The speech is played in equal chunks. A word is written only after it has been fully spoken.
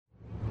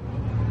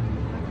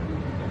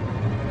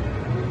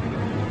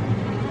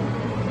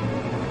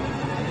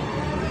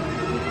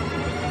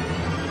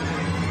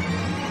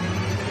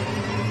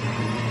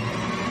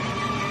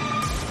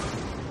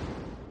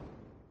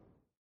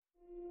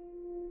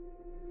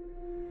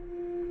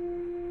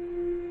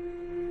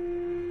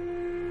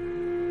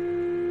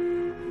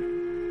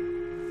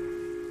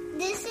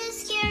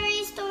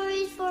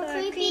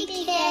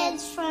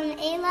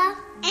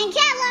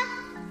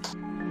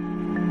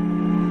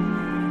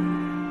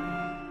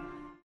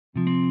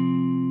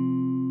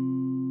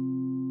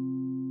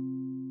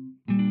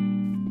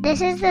This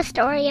is the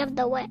story of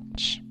the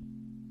witch.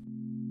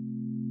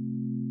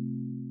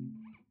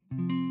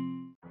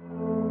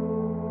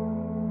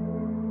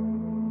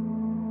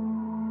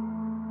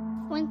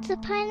 Once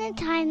upon a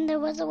time there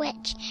was a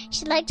witch.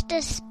 She liked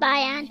to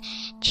spy on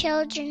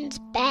children's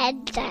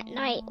beds at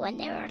night when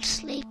they were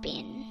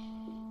sleeping.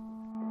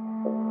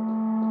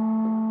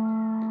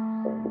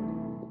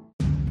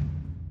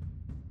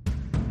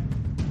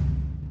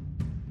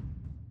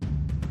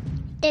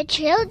 The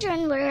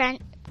children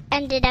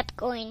ended up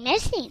going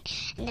missing,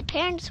 and the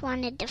parents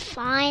wanted to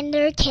find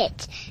their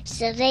kids,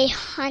 so they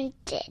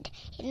hunted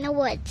in the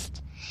woods,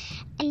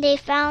 and they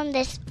found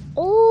this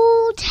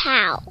old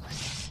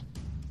house.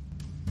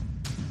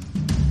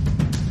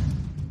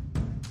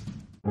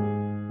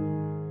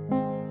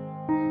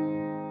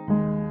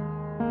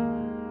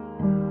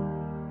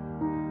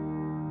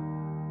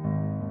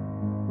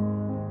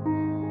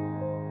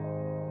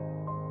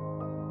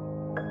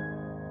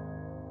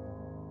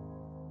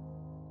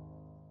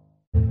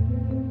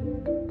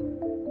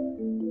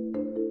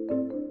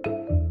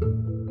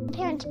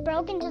 Parents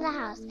broke into the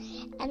house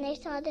and they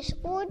saw this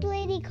old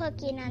lady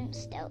cooking on the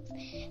stove,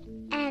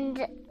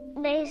 and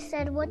they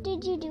said, "What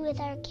did you do with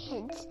our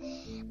kids?"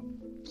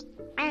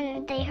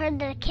 And they heard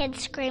the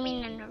kids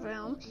screaming in the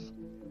room,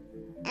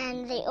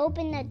 and they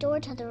opened the door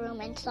to the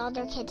room and saw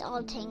their kids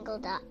all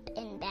tangled up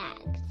in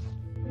bags.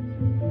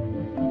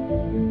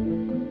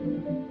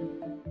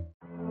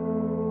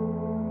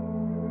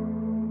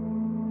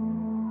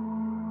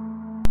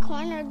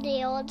 Cornered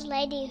the old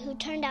lady, who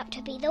turned out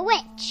to be the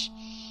witch.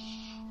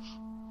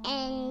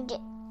 And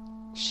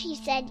she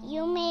said,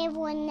 "You may have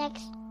won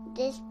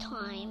this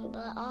time,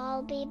 but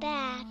I'll be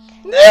back."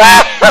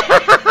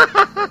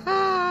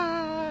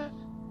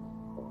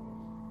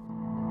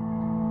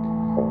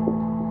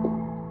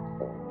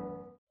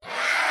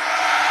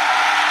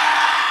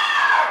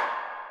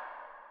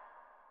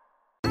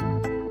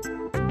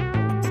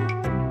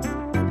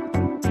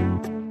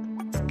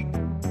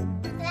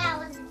 That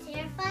was a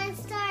terrifying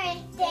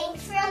story.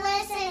 Thanks for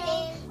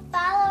listening.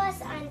 Follow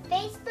us on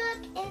Facebook,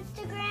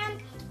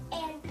 Instagram,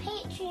 and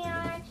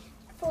Patreon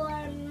for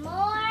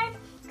more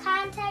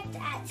contact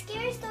at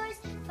Scary Stories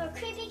for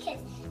Creepy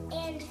Kids.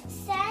 And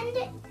send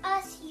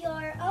us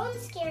your own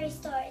scary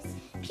stories.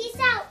 Peace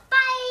out.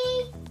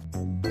 Bye.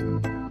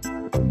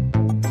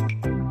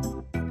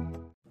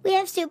 We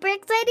have super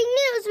exciting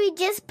news. We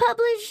just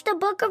published a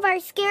book of our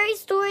scary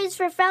stories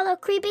for fellow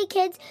creepy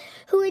kids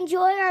who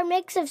enjoy our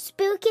mix of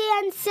spooky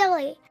and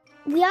silly.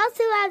 We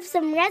also have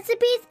some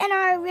recipes and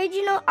our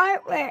original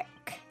artwork.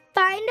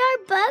 Find our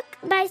book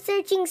by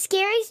searching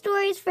Scary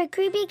Stories for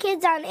Creepy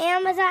Kids on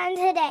Amazon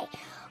today,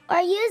 or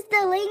use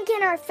the link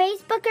in our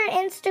Facebook or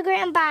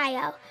Instagram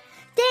bio.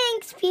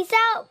 Thanks. Peace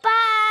out.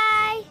 Bye.